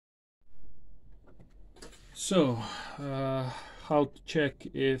So, how to check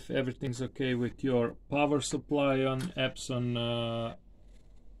if everything's okay with your power supply on Epson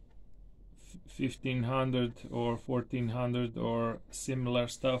 1500 or 1400 or similar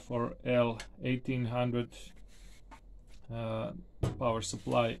stuff, or L1800 power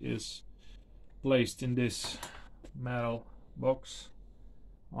supply is placed in this metal box.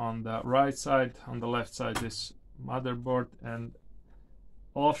 On the right side, on the left side is motherboard, and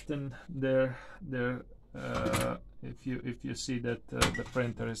often if you see that the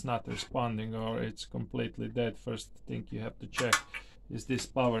printer is not responding or it's completely dead, first thing you have to check is this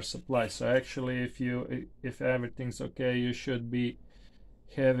power supply. So actually, if everything's okay, you should be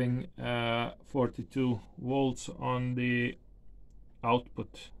having 42 volts on the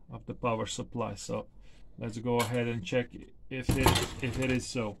output of the power supply. So let's go ahead and check if it is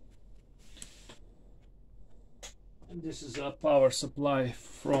so. And this is a power supply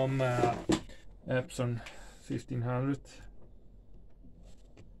from Epson 1500.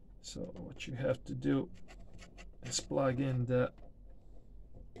 So what you have to do is plug in the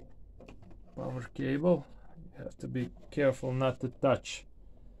power cable. You have to be careful not to touch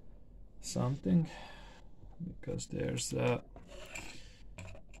something, because there's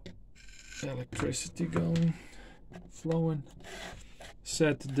electricity flowing.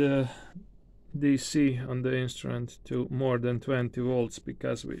 Set the DC on the instrument to more than 20 volts,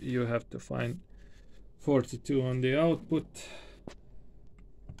 because you have to find 42 on the output.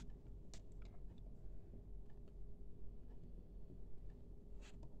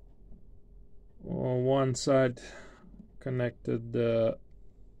 On one side connected the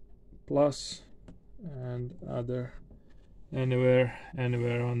plus, and other anywhere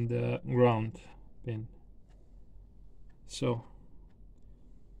on the ground pin. So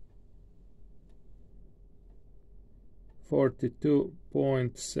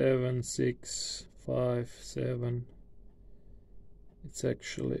 42.7657. It's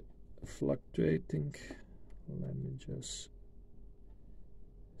actually fluctuating. Let me just,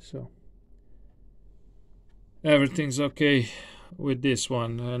 so everything's okay with this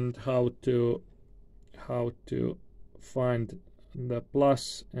one. And how to find the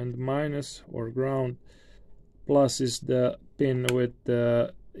plus and minus or ground. Plus is the pin with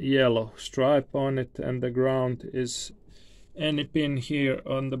the yellow stripe on it, and the ground is any pin here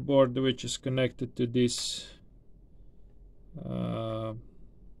on the board which is connected to this how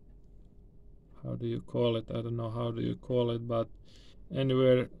do you call it? I don't know how do you call it, but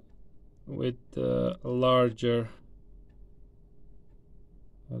anywhere with a larger,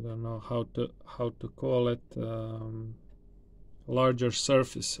 I don't know how to call it, larger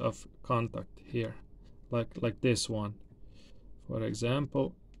surface of contact here, like this one, for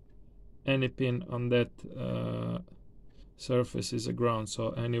example. Any pin on that surface is a ground,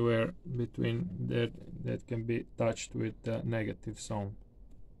 so anywhere between that can be touched with the negative zone.